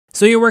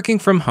So you're working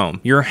from home,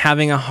 you're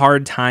having a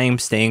hard time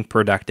staying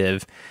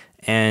productive,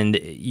 and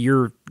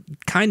you're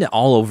kind of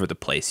all over the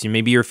place.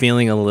 Maybe you're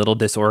feeling a little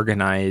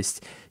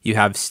disorganized. You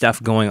have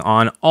stuff going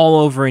on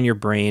all over in your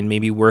brain.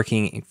 Maybe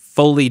working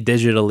fully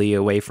digitally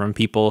away from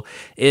people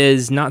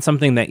is not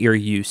something that you're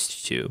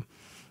used to.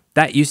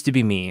 That used to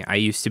be me. I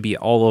used to be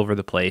all over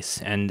the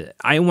place, and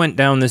I went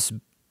down this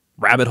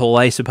rabbit hole,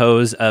 I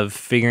suppose, of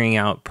figuring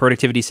out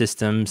productivity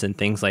systems and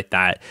things like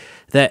that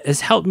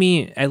has helped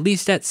me, at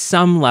least at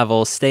some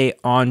level, stay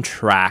on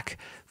track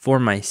for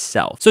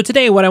myself. So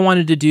today what I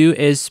wanted to do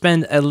is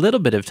spend a little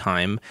bit of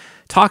time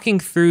talking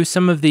through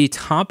some of the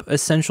top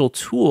essential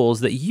tools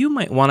that you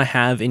might want to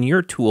have in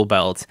your tool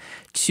belt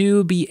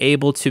to be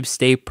able to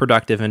stay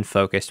productive and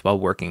focused while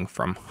working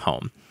from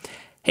home.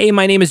 Hey,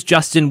 my name is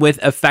Justin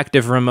with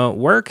Effective Remote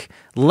Work.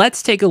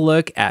 Let's take a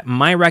look at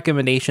my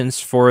recommendations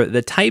for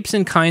the types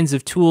and kinds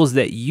of tools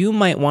that you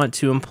might want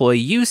to employ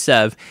use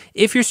of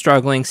if you're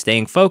struggling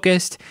staying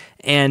focused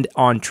and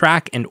on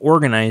track and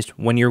organized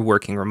when you're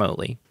working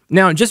remotely.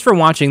 Now, just for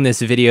watching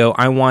this video,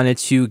 I wanted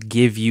to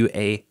give you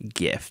a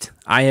gift.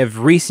 I have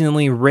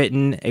recently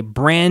written a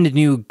brand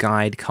new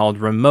guide called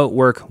Remote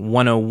Work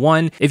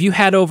 101. If you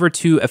head over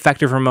to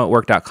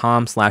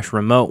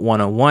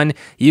effectiveremotework.com/remote101,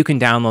 you can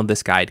download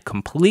this guide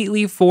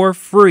completely for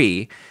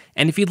free.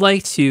 And if you'd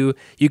like to,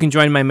 you can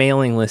join my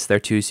mailing list there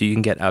too, so you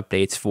can get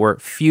updates for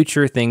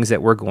future things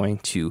that we're going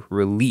to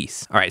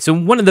release. All right, so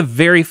one of the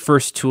very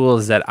first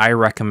tools that I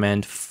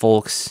recommend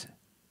folks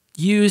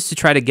use to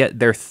try to get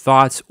their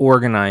thoughts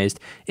organized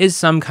is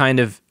some kind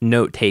of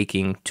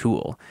note-taking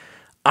tool.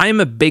 I'm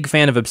a big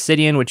fan of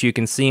Obsidian, which you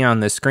can see on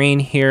the screen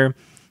here.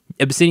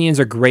 Obsidian's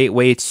a great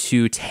way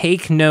to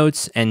take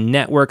notes and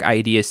network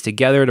ideas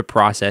together to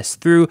process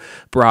through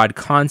broad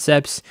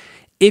concepts.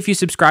 If you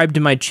subscribe to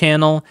my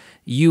channel,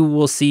 you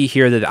will see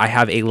here that I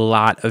have a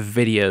lot of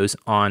videos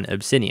on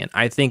Obsidian.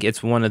 I think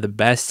it's one of the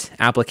best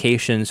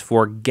applications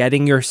for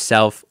getting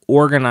yourself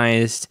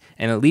organized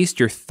and at least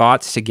your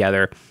thoughts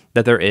together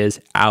that there is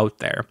out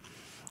there.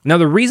 Now,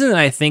 the reason that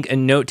I think a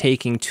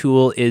note-taking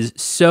tool is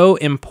so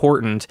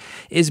important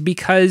is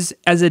because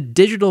as a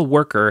digital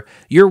worker,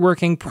 you're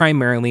working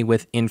primarily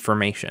with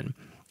information.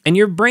 And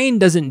your brain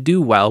doesn't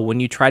do well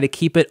when you try to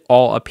keep it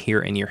all up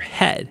here in your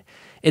head.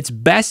 It's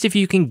best if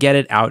you can get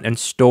it out and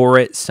store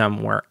it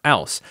somewhere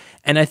else.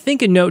 And I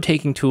think a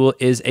note-taking tool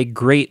is a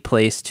great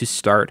place to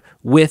start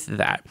with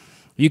that.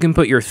 You can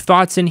put your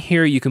thoughts in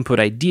here, you can put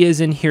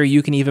ideas in here,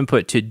 you can even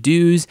put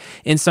to-dos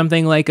in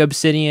something like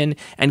Obsidian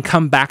and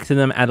come back to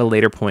them at a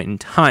later point in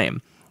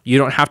time. You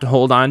don't have to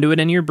hold on to it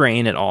in your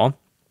brain at all.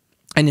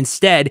 And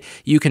instead,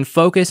 you can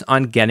focus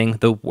on getting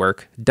the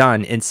work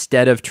done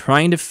instead of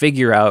trying to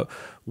figure out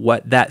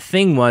what that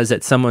thing was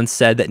that someone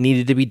said that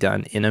needed to be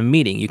done in a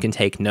meeting. You can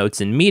take notes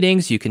in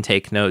meetings, you can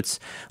take notes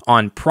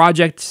on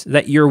projects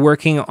that you're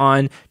working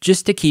on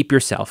just to keep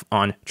yourself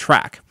on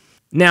track.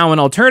 Now, an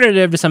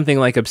alternative to something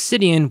like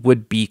Obsidian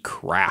would be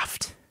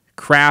Craft.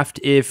 Craft,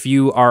 if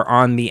you are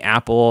on the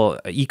Apple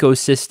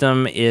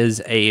ecosystem,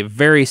 is a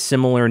very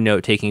similar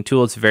note-taking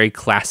tool. It's very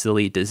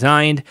classically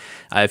designed.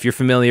 If you're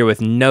familiar with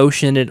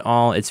Notion at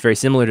all, it's very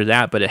similar to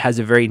that, but it has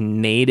a very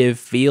native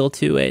feel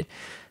to it.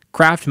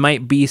 Craft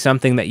might be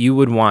something that you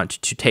would want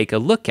to take a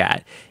look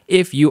at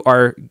if you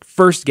are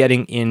first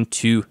getting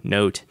into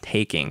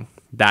note-taking.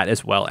 That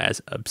as well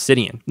as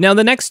Obsidian. Now,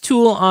 the next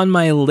tool on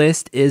my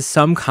list is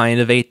some kind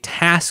of a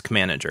task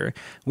manager,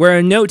 where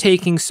a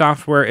note-taking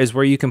software is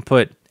where you can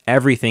put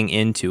everything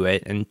into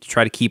it and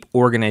try to keep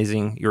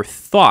organizing your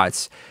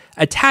thoughts.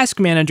 A task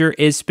manager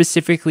is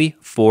specifically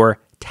for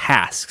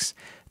tasks,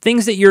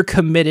 things that you're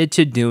committed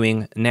to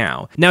doing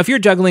now. Now, if you're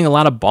juggling a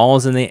lot of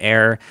balls in the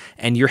air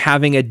and you're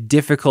having a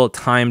difficult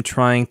time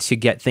trying to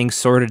get things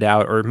sorted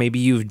out, or maybe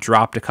you've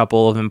dropped a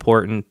couple of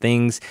important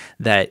things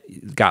that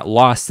got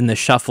lost in the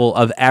shuffle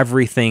of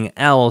everything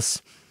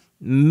else,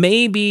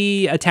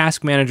 maybe a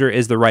task manager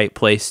is the right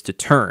place to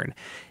turn.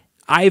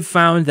 I've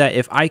found that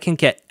if I can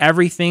get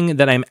everything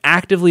that I'm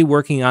actively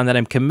working on, that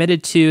I'm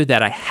committed to,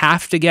 that I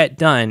have to get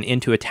done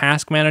into a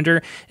task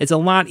manager, it's a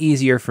lot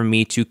easier for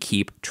me to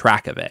keep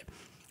track of it.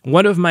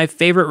 One of my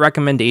favorite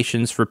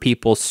recommendations for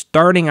people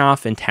starting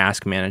off in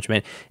task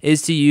management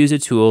is to use a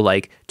tool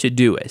like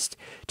Todoist.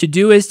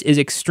 Todoist is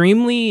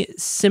extremely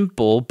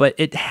simple, but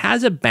it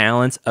has a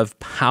balance of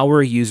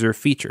power user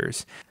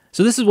features.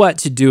 So this is what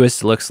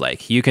Todoist looks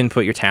like. You can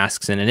put your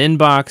tasks in an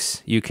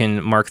inbox. You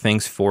can mark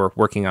things for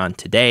working on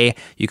today.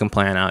 You can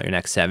plan out your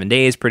next 7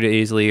 days pretty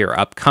easily or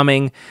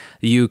upcoming.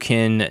 You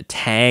can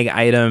tag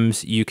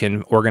items. You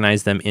can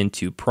organize them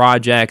into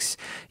projects.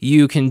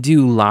 You can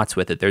do lots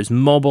with it. There's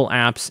mobile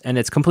apps, and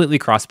it's completely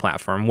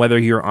cross-platform. Whether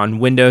you're on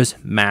Windows,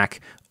 Mac,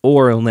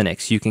 or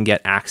Linux, you can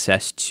get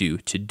access to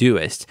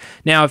Todoist.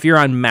 Now, if you're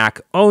on Mac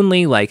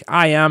only, like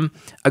I am,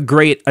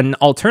 an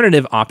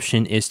alternative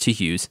option is to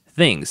use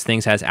Things.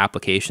 Things has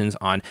applications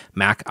on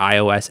Mac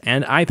iOS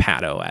and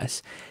iPad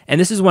OS. And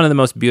this is one of the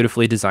most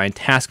beautifully designed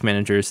task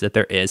managers that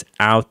there is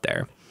out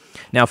there.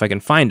 Now, if I can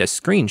find a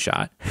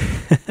screenshot,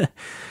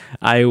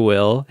 I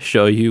will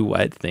show you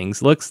what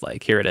things looks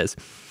like. Here it is.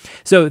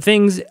 So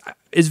things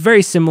is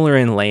very similar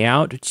in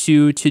layout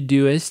to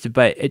Todoist,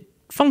 but it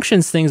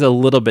functions things a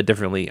little bit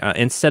differently.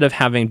 Instead of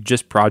having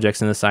just projects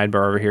in the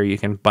sidebar over here, you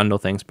can bundle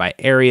things by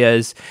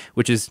areas,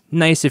 which is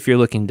nice if you're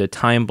looking to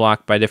time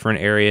block by different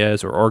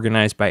areas or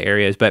organize by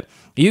areas, but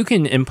you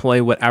can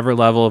employ whatever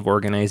level of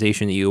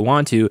organization that you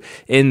want to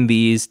in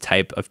these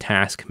type of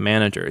task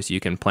managers. You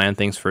can plan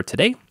things for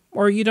today,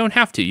 or you don't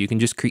have to. You can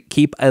just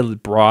keep a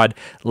broad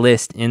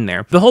list in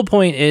there. The whole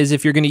point is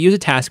if you're going to use a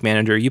task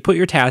manager, you put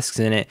your tasks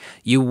in it,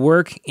 you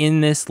work in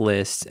this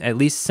list at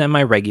least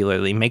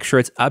semi-regularly, make sure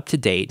it's up to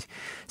date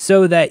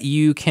so that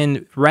you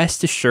can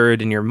rest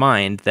assured in your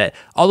mind that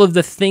all of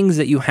the things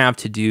that you have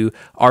to do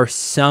are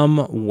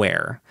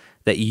somewhere,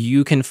 that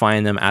you can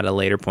find them at a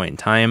later point in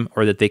time,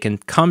 or that they can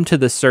come to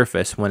the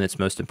surface when it's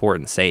most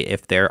important, say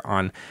if they're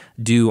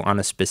due on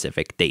a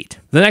specific date.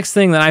 The next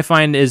thing that I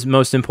find is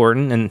most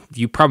important, and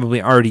you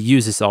probably already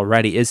use this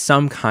already, is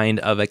some kind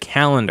of a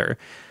calendar.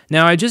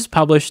 Now, I just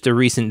published a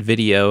recent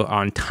video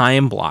on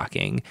time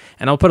blocking,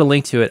 and I'll put a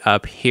link to it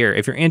up here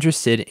if you're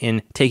interested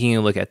in taking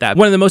a look at that.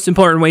 One of the most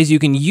important ways you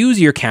can use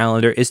your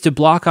calendar is to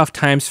block off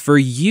times for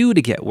you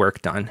to get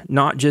work done,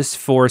 not just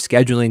for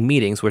scheduling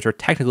meetings, which are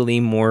technically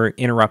more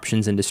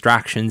interruptions and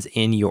distractions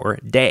in your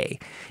day.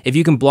 If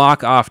you can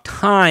block off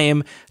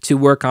time to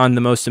work on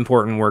the most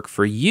important work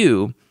for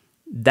you,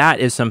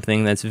 that is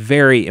something that's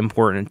very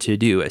important to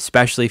do,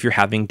 especially if you're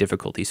having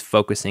difficulties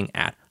focusing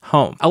at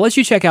home. I'll let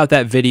you check out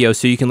that video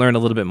so you can learn a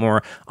little bit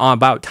more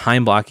about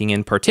time blocking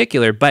in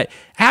particular, but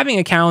having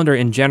a calendar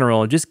in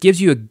general just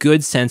gives you a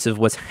good sense of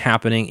what's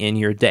happening in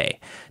your day.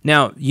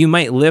 Now, you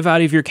might live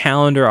out of your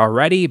calendar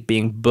already,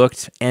 being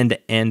booked end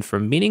to end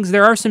from meetings.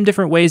 There are some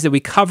different ways that we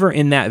cover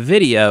in that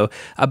video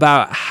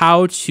about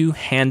how to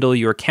handle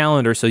your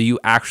calendar so you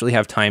actually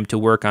have time to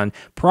work on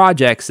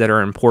projects that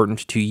are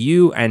important to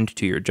you and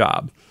to your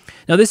job.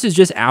 Now, this is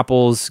just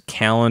Apple's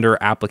calendar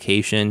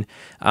application.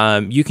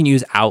 You can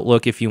use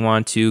Outlook if you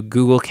want to,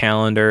 Google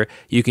Calendar.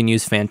 You can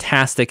use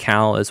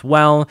Fantastical as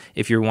well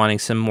if you're wanting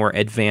some more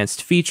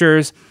advanced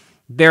features.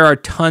 There are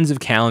tons of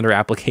calendar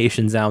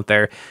applications out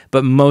there,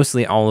 but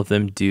mostly all of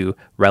them do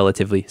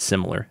relatively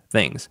similar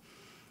things.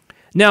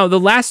 Now, the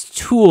last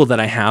tool that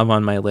I have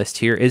on my list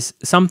here is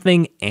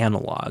something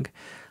analog.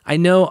 I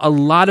know a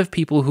lot of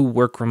people who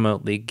work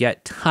remotely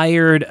get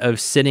tired of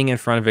sitting in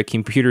front of a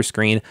computer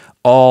screen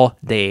all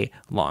day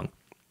long.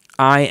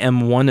 I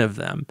am one of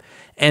them.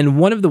 And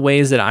one of the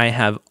ways that I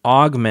have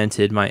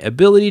augmented my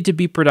ability to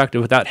be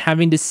productive without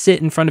having to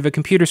sit in front of a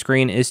computer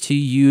screen is to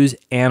use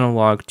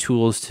analog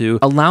tools to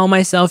allow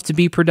myself to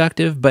be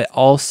productive, but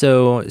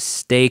also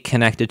stay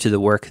connected to the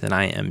work that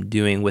I am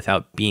doing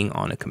without being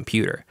on a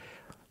computer.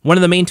 One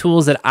of the main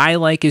tools that I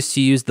like is to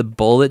use the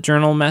bullet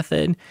journal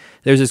method.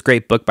 There's this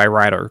great book by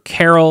Ryder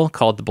Carroll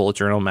called The Bullet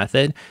Journal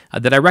Method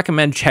that I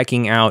recommend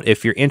checking out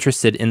if you're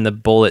interested in the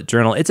bullet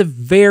journal. It's a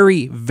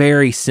very,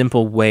 very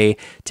simple way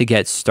to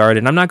get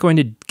started. I'm not going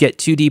to get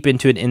too deep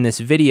into it in this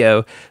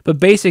video, but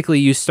basically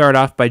you start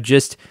off by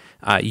just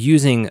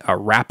using a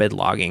rapid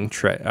logging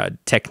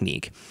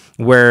technique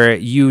where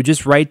you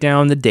just write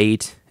down the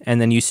date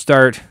and then you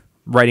start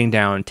writing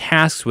down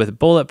tasks with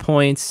bullet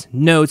points,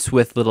 notes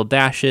with little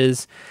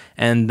dashes,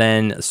 and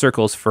then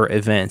circles for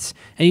events.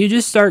 And you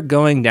just start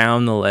going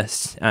down the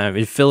list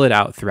and fill it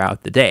out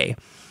throughout the day.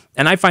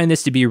 And I find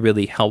this to be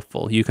really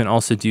helpful. You can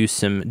also do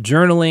some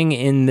journaling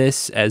in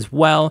this as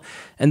well.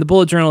 And the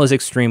bullet journal is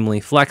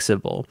extremely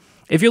flexible.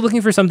 If you're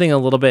looking for something a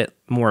little bit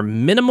more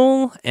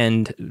minimal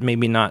and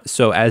maybe not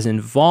so as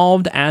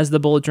involved as the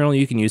bullet journal,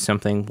 you can use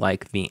something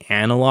like the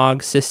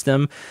analog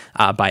system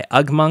by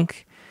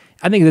Ugmonk.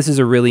 I think this is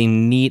a really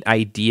neat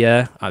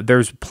idea.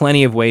 There's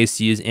plenty of ways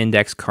to use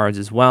index cards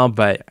as well,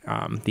 but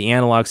the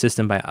analog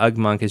system by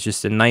Ugmonk is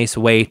just a nice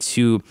way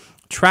to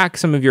track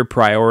some of your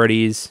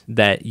priorities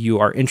that you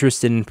are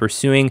interested in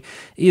pursuing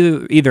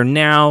either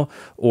now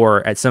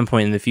or at some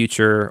point in the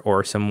future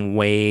or some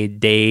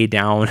day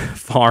down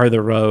far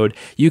the road.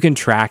 You can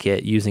track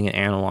it using an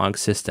analog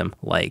system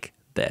like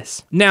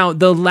this. Now,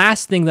 the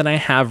last thing that I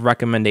have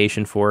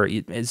recommendation for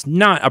is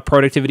not a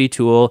productivity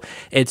tool.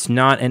 It's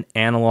not an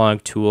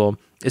analog tool.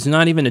 It's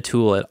not even a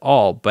tool at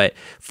all. But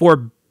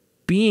for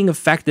being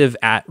effective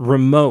at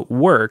remote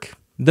work,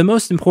 the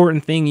most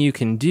important thing you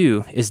can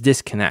do is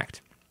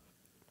disconnect.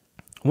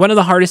 One of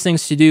the hardest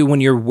things to do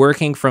when you're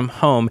working from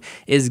home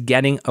is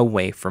getting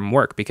away from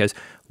work because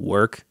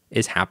work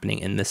is happening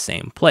in the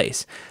same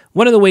place.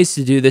 One of the ways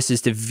to do this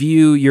is to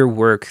view your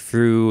work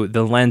through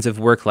the lens of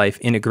work-life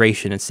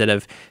integration instead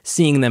of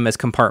seeing them as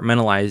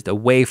compartmentalized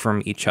away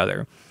from each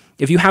other.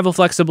 If you have a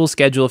flexible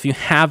schedule, if you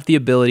have the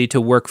ability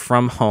to work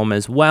from home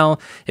as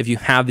well, if you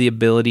have the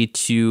ability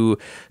to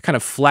kind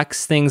of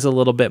flex things a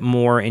little bit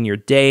more in your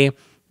day,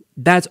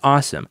 that's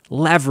awesome.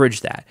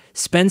 Leverage that.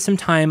 Spend some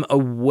time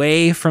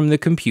away from the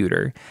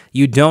computer.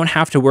 You don't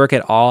have to work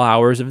at all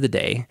hours of the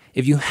day.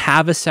 If you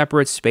have a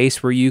separate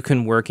space where you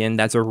can work in,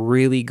 that's a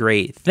really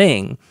great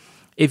thing.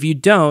 If you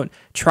don't,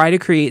 try to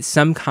create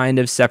some kind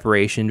of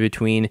separation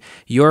between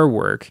your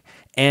work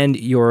and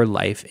your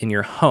life in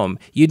your home.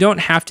 You don't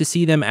have to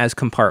see them as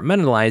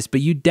compartmentalized,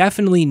 but you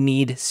definitely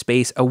need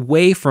space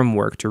away from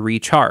work to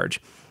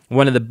recharge.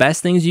 One of the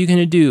best things you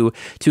can do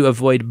to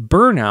avoid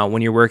burnout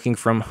when you're working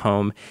from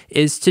home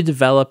is to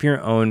develop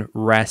your own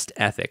rest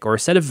ethic or a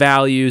set of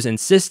values and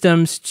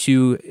systems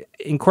to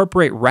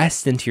incorporate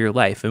rest into your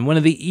life. And one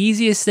of the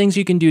easiest things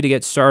you can do to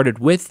get started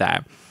with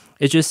that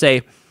is just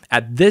say,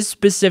 at this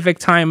specific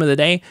time of the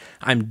day,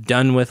 I'm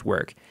done with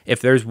work.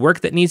 If there's work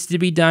that needs to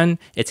be done,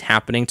 it's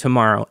happening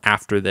tomorrow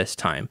after this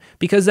time,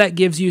 because that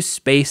gives you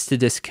space to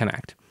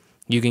disconnect.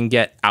 You can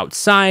get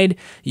outside,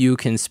 you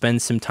can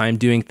spend some time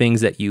doing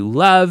things that you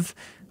love,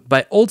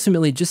 but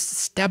ultimately just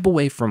step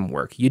away from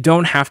work. You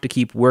don't have to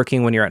keep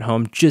working when you're at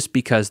home just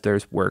because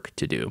there's work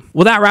to do.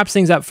 Well, that wraps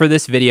things up for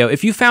this video.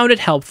 If you found it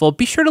helpful,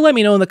 be sure to let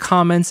me know in the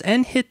comments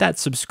and hit that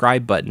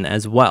subscribe button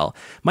as well.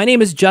 My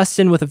name is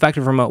Justin with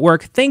Effective Remote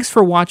Work. Thanks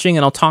for watching,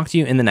 and I'll talk to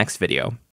you in the next video.